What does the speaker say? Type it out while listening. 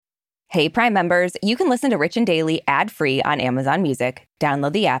Hey, Prime members, you can listen to Rich and Daily ad-free on Amazon Music.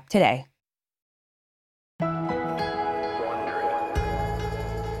 Download the app today.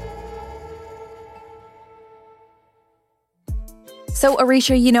 So,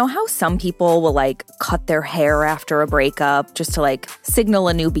 Arisha, you know how some people will, cut their hair after a breakup just to, signal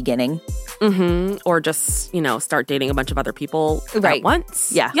a new beginning? Mm-hmm. Or just, start dating a bunch of other people at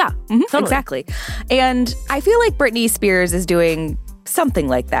once? Yeah. Yeah, totally. Exactly. And I feel like Britney Spears is doing something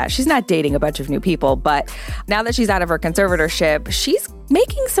like that. She's not dating a bunch of new people, but now that she's out of her conservatorship, she's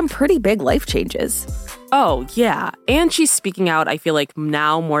making some pretty big life changes. Oh, yeah. And she's speaking out, I feel like,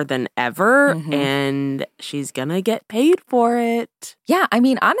 now more than ever, and she's gonna get paid for it. Yeah, I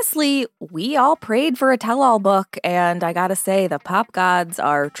mean, honestly, we all prayed for a tell-all book, and I gotta say, the pop gods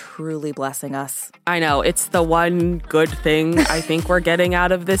are truly blessing us. I know. It's the one good thing I think we're getting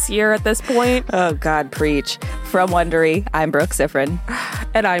out of this year at this point. Oh, God, preach. From Wondery, I'm Brooke Sifrin.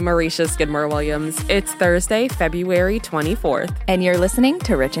 And I'm Marisha Skidmore-Williams. It's Thursday, February 24th. And you're listening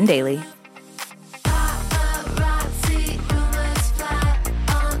to Rich and Daily.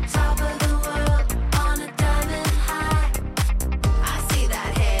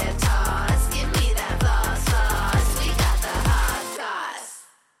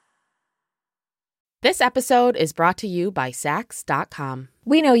 This episode is brought to you by Saks.com.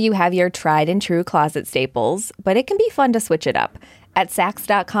 We know you have your tried and true closet staples, but it can be fun to switch it up. At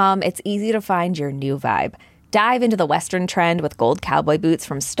Saks.com, it's easy to find your new vibe. Dive into the Western trend with gold cowboy boots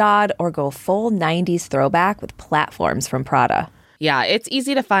from Staud, or go full 90s throwback with platforms from Prada. Yeah, it's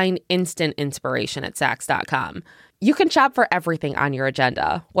easy to find instant inspiration at Saks.com. You can shop for everything on your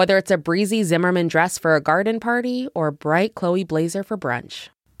agenda, whether it's a breezy Zimmermann dress for a garden party or a bright Chloe blazer for brunch.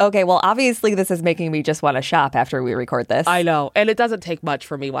 Okay, well, obviously this is making me just want to shop after we record this. I know, and it doesn't take much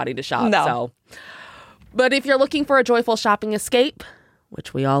for me wanting to shop. No. So. But if you're looking for a joyful shopping escape,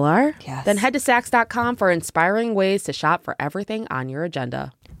 which we all are, yes, then head to Saks.com for inspiring ways to shop for everything on your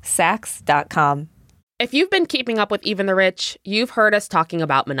agenda. Saks.com. If you've been keeping up with Even the Rich, you've heard us talking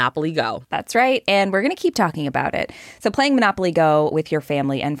about Monopoly Go. That's right, and we're going to keep talking about it. So playing Monopoly Go with your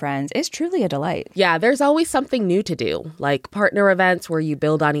family and friends is truly a delight. Yeah, there's always something new to do, like partner events where you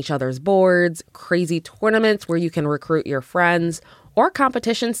build on each other's boards, crazy tournaments where you can recruit your friends, or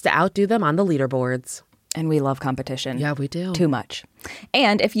competitions to outdo them on the leaderboards. And we love competition. Yeah, we do. Too much.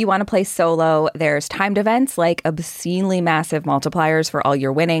 And if you want to play solo, there's timed events like obscenely massive multipliers for all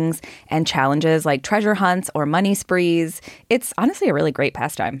your winnings and challenges like treasure hunts or money sprees. It's honestly a really great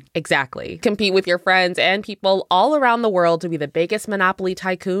pastime. Exactly. Compete with your friends and people all around the world to be the biggest Monopoly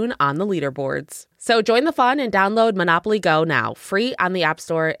tycoon on the leaderboards. So join the fun and download Monopoly Go now, free on the App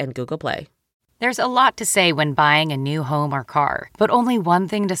Store and Google Play. There's a lot to say when buying a new home or car, but only one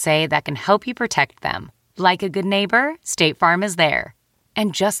thing to say that can help you protect them. Like a good neighbor, State Farm is there.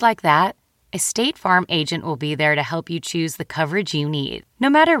 And just like that, a State Farm agent will be there to help you choose the coverage you need, no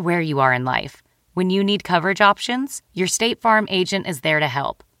matter where you are in life. When you need coverage options, your State Farm agent is there to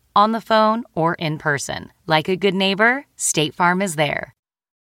help, on the phone or in person. Like a good neighbor, State Farm is there.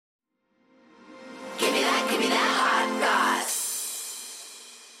 Give me that hot sauce.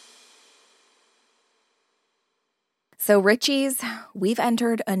 So Richies, we've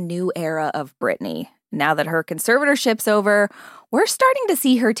entered a new era of Britney. Now that her conservatorship's over, we're starting to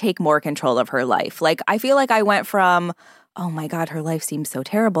see her take more control of her life. I feel like I went from, oh my God, her life seems so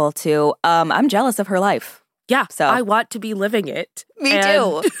terrible, to, I'm jealous of her life. Yeah, so I want to be living it. Me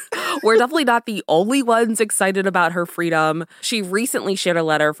too. We're definitely not the only ones excited about her freedom. She recently shared a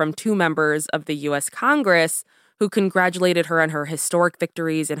letter from 2 members of the U.S. Congress who congratulated her on her historic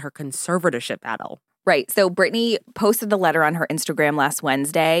victories in her conservatorship battle. Right. So Britney posted the letter on her Instagram last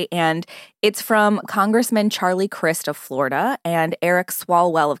Wednesday, and it's from Congressman Charlie Crist of Florida and Eric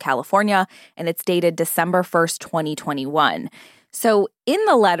Swalwell of California, and it's dated December 1st, 2021. So in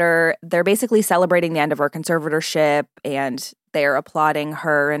the letter, they're basically celebrating the end of her conservatorship, and they're applauding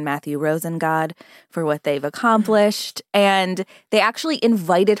her and Matthew Rosengod for what they've accomplished. And they actually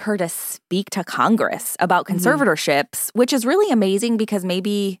invited her to speak to Congress about conservatorships, which is really amazing because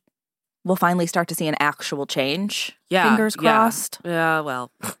maybe we'll finally start to see an actual change. Yeah. Fingers crossed. Yeah,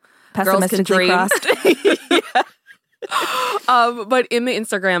 well, Pessimistically crossed. But in the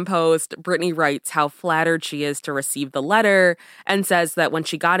Instagram post, Britney writes how flattered she is to receive the letter and says that when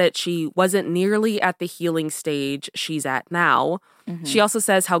she got it, she wasn't nearly at the healing stage she's at now. Mm-hmm. She also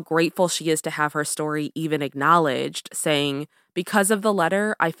says how grateful she is to have her story even acknowledged, saying, "Because of the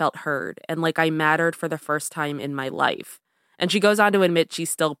letter, I felt heard and like I mattered for the first time in my life." And she goes on to admit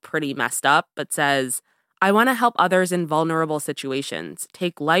she's still pretty messed up, but says, "I want to help others in vulnerable situations.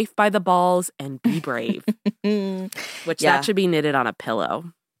 Take life by the balls and be brave." Which that should be knitted on a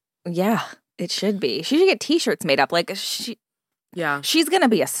pillow. Yeah, it should be. She should get T-shirts made up. Like, Yeah. she's going to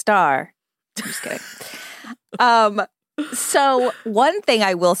be a star. I'm just kidding. So one thing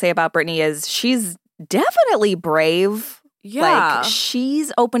I will say about Britney is she's definitely brave. Yeah. Like,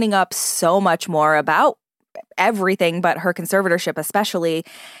 she's opening up so much more about everything, but her conservatorship especially.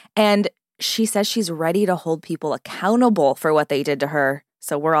 And she says she's ready to hold people accountable for what they did to her.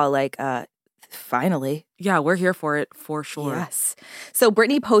 So we're all like, finally. Yeah, we're here for it, for sure. Yes. So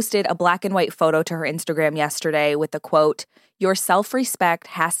Britney posted a black and white photo to her Instagram yesterday with the quote, "Your self-respect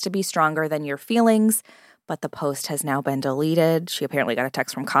has to be stronger than your feelings." But the post has now been deleted. She apparently got a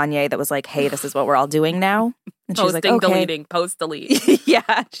text from Kanye that was like, "Hey, this is what we're all doing now." And she was like, Posting, okay. deleting, post, delete.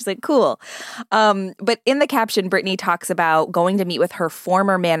 Yeah. She's like, cool. But in the caption, Britney talks about going to meet with her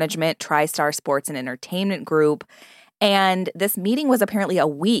former management, TriStar Sports and Entertainment Group. And this meeting was apparently a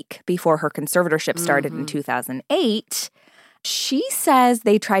week before her conservatorship started in 2008. She says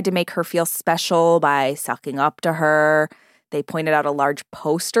they tried to make her feel special by sucking up to her. They pointed out a large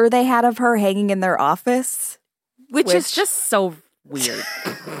poster they had of her hanging in their office. Which is just so weird.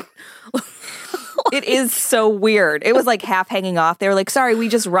 It is so weird. It was like half hanging off. They were like, sorry, we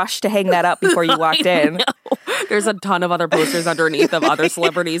just rushed to hang that up before you walked in. There's a ton of other posters underneath of other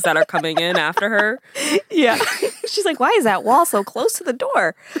celebrities that are coming in after her. Yeah. She's like, why is that wall so close to the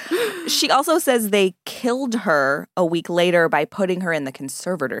door? She also says they killed her a week later by putting her in the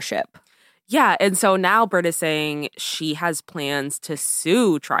conservatorship. Yeah, and so now Britt is saying she has plans to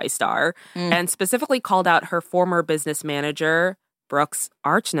sue TriStar and specifically called out her former business manager, Brooke's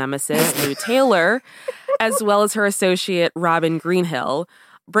arch nemesis, Lou Taylor, as well as her associate, Robin Greenhill.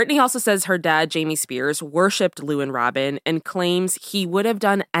 Britney also says her dad, Jamie Spears, worshipped Lou and Robin and claims he would have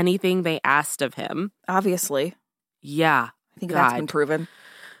done anything they asked of him. Obviously. Yeah. I think that's been proven.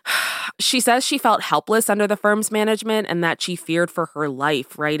 She says she felt helpless under the firm's management and that she feared for her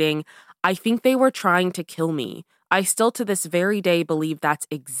life, writing, "I think they were trying to kill me. I still to this very day believe that's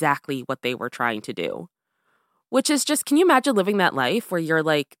exactly what they were trying to do." Which is just, can you imagine living that life where you're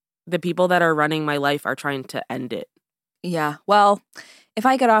like, the people that are running my life are trying to end it? Yeah. Well, if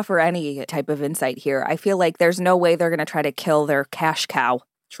I could offer any type of insight here, I feel like there's no way they're going to try to kill their cash cow.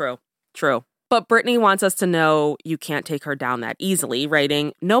 True. But Britney wants us to know you can't take her down that easily,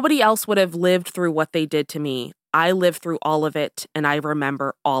 writing, "Nobody else would have lived through what they did to me. I lived through all of it, and I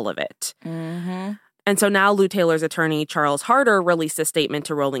remember all of it." Mm-hmm. And so now Lou Taylor's attorney, Charles Harder, released a statement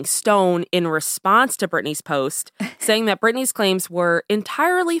to Rolling Stone in response to Britney's post, saying that Britney's claims were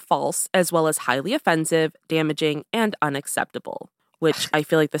entirely false, as well as highly offensive, damaging, and unacceptable, which I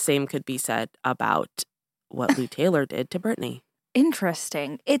feel like the same could be said about what Lou Taylor did to Britney.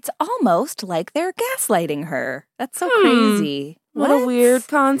 Interesting. It's almost like they're gaslighting her. That's so crazy. What a weird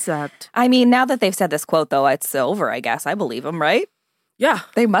concept. I mean, now that they've said this quote, though, it's over, I guess. I believe them, right? Yeah.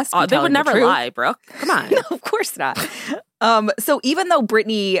 They must be They telling would never the truth. lie, Brooke. Come on. No, of course not. So even though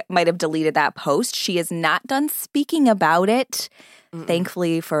Britney might have deleted that post, she is not done speaking about it.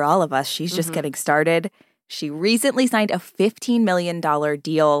 Thankfully for all of us, she's just getting started. She recently signed a $15 million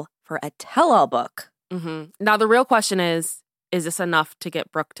deal for a tell-all book. Now, the real question is this enough to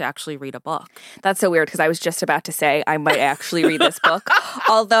get Brooke to actually read a book? That's so weird because I was just about to say I might actually read this book,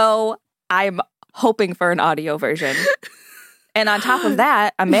 although I'm hoping for an audio version. And on top of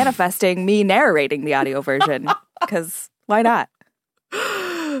that, I'm manifesting me narrating the audio version because why not?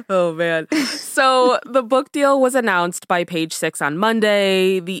 Oh, man. So the book deal was announced by Page Six on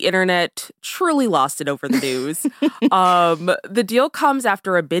Monday. The internet truly lost it over the news. The deal comes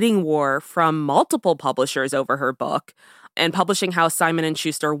after a bidding war from multiple publishers over her book. And publishing house Simon &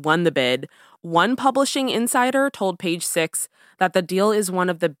 Schuster won the bid. One publishing insider told Page Six that the deal is one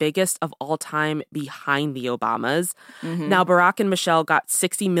of the biggest of all time behind the Obamas. Now, Barack and Michelle got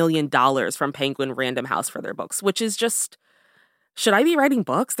 $60 million from Penguin Random House for their books, which is just, should I be writing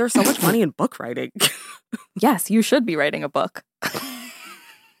books? There's so much money in book writing. Yes, you should be writing a book.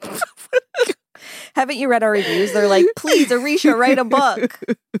 Haven't you read our reviews? They're like, please, Arisha, write a book.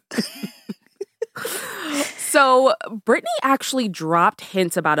 So Britney actually dropped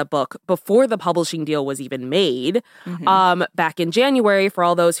hints about a book before the publishing deal was even made. Back in January, for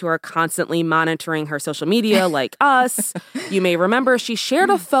all those who are constantly monitoring her social media like us, you may remember she shared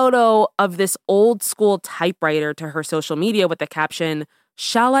a photo of this old school typewriter to her social media with the caption,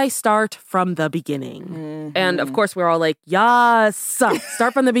 "Shall I start from the beginning?" And of course, we're all like, yes,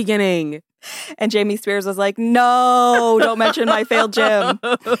 start from the beginning. And Jamie Spears was like, no, don't mention my failed gym.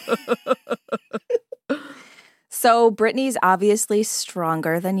 So Britney's obviously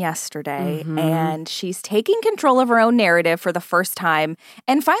stronger than yesterday, and she's taking control of her own narrative for the first time.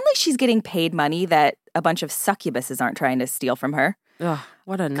 And finally, she's getting paid money that a bunch of succubuses aren't trying to steal from her. Ugh,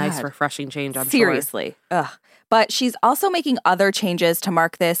 what a nice, God. refreshing change, I'm sure. Seriously. Ugh. But she's also making other changes to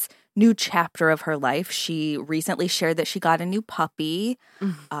mark this new chapter of her life. She recently shared that she got a new puppy.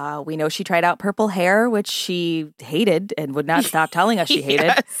 We know she tried out purple hair, which she hated and would not stop telling us she hated.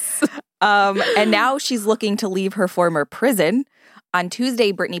 Yes. And now she's looking to leave her former prison. On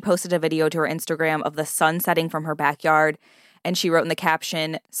Tuesday, Britney posted a video to her Instagram of the sun setting from her backyard. And she wrote in the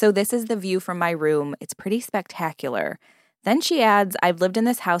caption, "So this is the view from my room. It's pretty spectacular." Then she adds, "I've lived in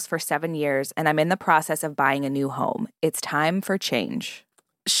this house for 7 years and I'm in the process of buying a new home. It's time for change."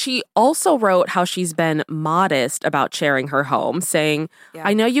 She also wrote how she's been modest about sharing her home, saying,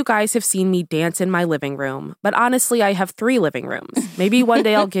 "I know you guys have seen me dance in my living room, but honestly, I have 3 living rooms. Maybe one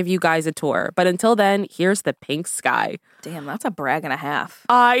day I'll give you guys a tour. But until then, here's the pink sky." Damn, that's a brag and a half.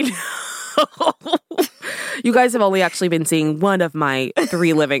 I know. You guys have only actually been seeing one of my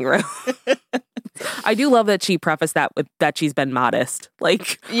 3 living rooms. I do love that she prefaced that with that she's been modest.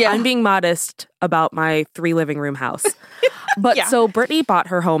 Like, I'm being modest about my 3 living room house. But so Britney bought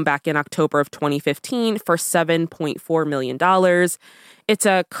her home back in October of 2015 for $7.4 million. It's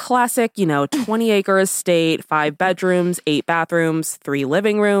a classic, 20-acre estate, 5 bedrooms, 8 bathrooms, 3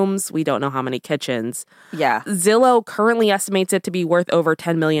 living rooms. We don't know how many kitchens. Yeah. Zillow currently estimates it to be worth over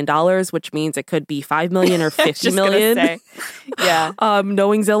 $10 million, which means it could be $5 million or $50 million. Yeah.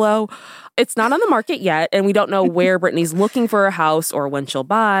 Knowing Zillow. It's not on the market yet, and we don't know where Britney's looking for a house or when she'll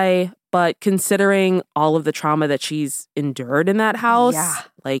buy. But considering all of the trauma that she's endured in that house,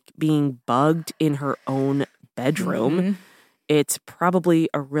 like being bugged in her own bedroom, it's probably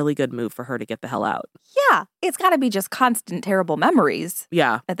a really good move for her to get the hell out. Yeah. It's got to be just constant terrible memories.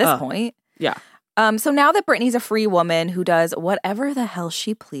 Yeah. At this point. Yeah. So now that Britney's a free woman who does whatever the hell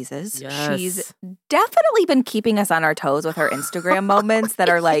she pleases, she's definitely been keeping us on our toes with her Instagram moments that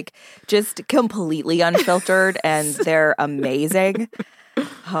are like just completely unfiltered and they're amazing.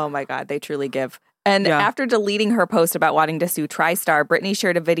 Oh my God, they truly give. And after deleting her post about wanting to sue TriStar, Britney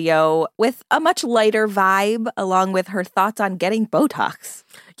shared a video with a much lighter vibe along with her thoughts on getting Botox.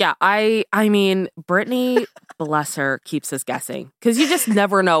 Yeah, I mean, Britney, bless her, keeps us guessing because you just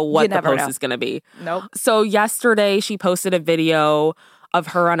never know what the post is going to be. Nope. So yesterday she posted a video of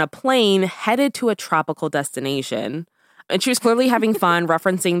her on a plane headed to a tropical destination. And she was clearly having fun,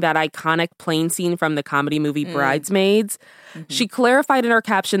 referencing that iconic plane scene from the comedy movie Bridesmaids. She clarified in her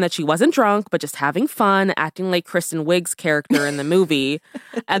caption that she wasn't drunk, but just having fun, acting like Kristen Wiig's character in the movie.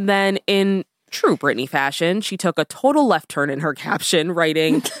 And then in true Britney fashion, she took a total left turn in her caption,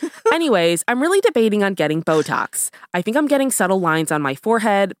 writing, "Anyways, I'm really debating on getting Botox. I think I'm getting subtle lines on my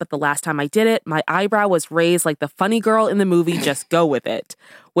forehead, but the last time I did it, my eyebrow was raised like the funny girl in the movie Just Go With It,"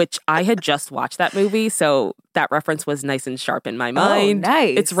 which I had just watched that movie, so that reference was nice and sharp in my mind. Oh,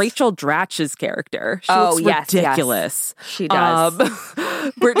 nice. It's Rachel Dratch's character. She looks ridiculous. Yes. She does.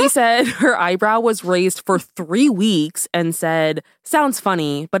 Britney said her eyebrow was raised for 3 weeks and said, "Sounds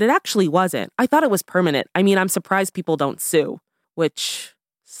funny, but it actually wasn't. I thought it was permanent. I mean, I'm surprised people don't sue," which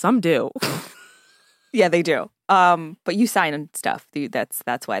some do. Yeah, they do. But you sign and stuff.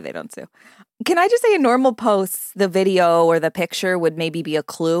 That's why they don't sue. Can I just say in normal posts, the video or the picture would maybe be a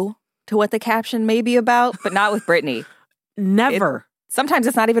clue to what the caption may be about, but not with Britney. Never. Sometimes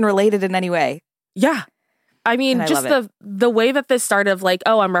it's not even related in any way. Yeah. I mean, just the way that this started of like,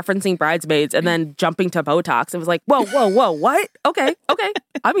 oh, I'm referencing Bridesmaids and then jumping to Botox. It was like, whoa, what? Okay.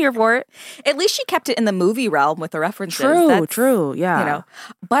 I'm here for it. At least she kept it in the movie realm with the references. True. Yeah.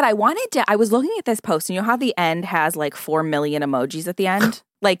 But I was looking at this post and you know how the end has like 4 million emojis at the end?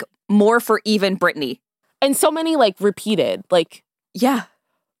 Like more for even Britney. And so many like repeated, like,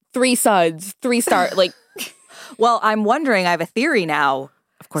 3 suns, 3 stars, like. Well, I'm wondering, I have a theory now.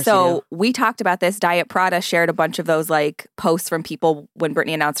 Of course. So we talked about this. Diet Prada shared a bunch of those like posts from people when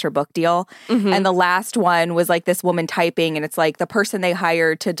Britney announced her book deal. And the last one was like this woman typing and it's like the person they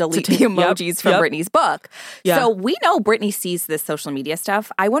hired to delete the emojis from Britney's book. Yeah. So we know Britney sees this social media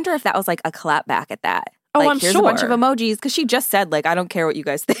stuff. I wonder if that was like a clapback at that. Oh, like, I'm here's sure. a bunch of emojis because she just said like, I don't care what you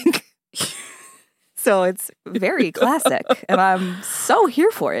guys think. So it's very classic, and I'm so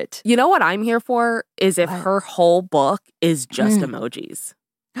here for it. You know what I'm here for is if her whole book is just emojis.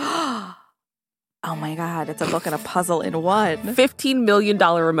 Oh my God, it's a book and a puzzle in one. $15 million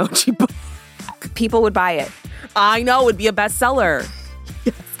emoji book. People would buy it. I know, it would be a bestseller.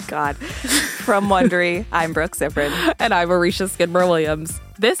 Yes, God. From Wondery, I'm Brooke Siffrin. And I'm Arisha Skidmore-Williams.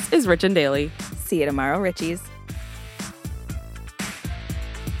 This is Rich and Daily. See you tomorrow, Richies.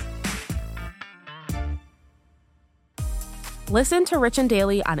 Listen to Rich and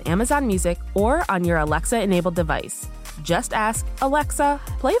Daily on Amazon Music or on your Alexa-enabled device. Just ask, Alexa,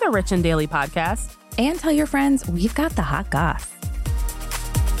 play the Rich and Daily podcast. And tell your friends we've got the hot goss.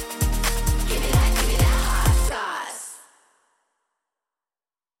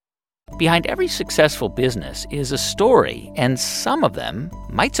 Behind every successful business is a story, and some of them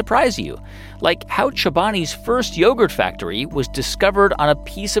might surprise you. Like how Chobani's first yogurt factory was discovered on a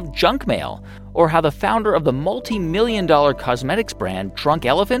piece of junk mail, or how the founder of the multi-million-dollar cosmetics brand Drunk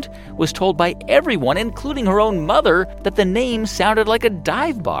Elephant was told by everyone, including her own mother, that the name sounded like a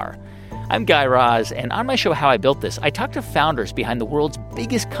dive bar. I'm Guy Raz, and on my show How I Built This, I talk to founders behind the world's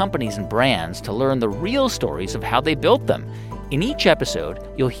biggest companies and brands to learn the real stories of how they built them. In each episode,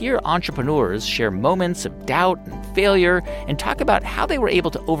 you'll hear entrepreneurs share moments of doubt and failure and talk about how they were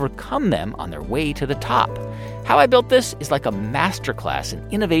able to overcome them on their way to the top. How I Built This is like a masterclass in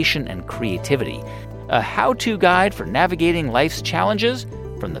innovation and creativity, a how-to guide for navigating life's challenges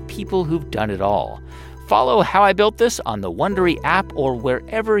from the people who've done it all. Follow How I Built This on the Wondery app or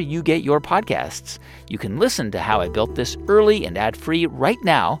wherever you get your podcasts. You can listen to How I Built This early and ad-free right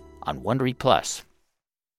now on Wondery Plus.